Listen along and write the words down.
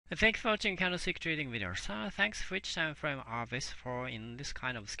Thank you for watching Candlestick Trading videos. Thanks for which time frame are best for in this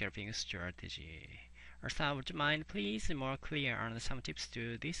kind of scalping strategy. Would you mind please more clear on some tips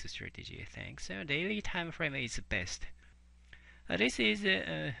to this strategy? Thanks. Daily time frame is best. This is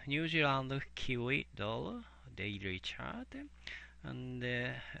New Zealand Kiwi dollar daily chart, and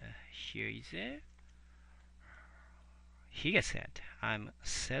here is Higa set. I'm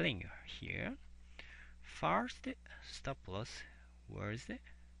selling here. First stop loss was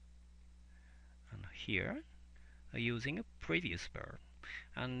and here using a previous bar,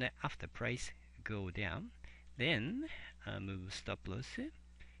 and after price go down, then move stop loss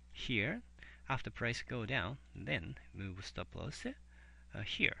here. After price go down, then move stop loss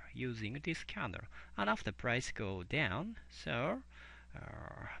here using this candle, and after price go down, so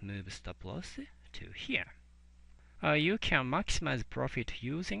move stop loss to here. You can maximize profit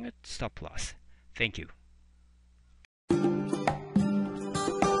using a stop loss. Thank you.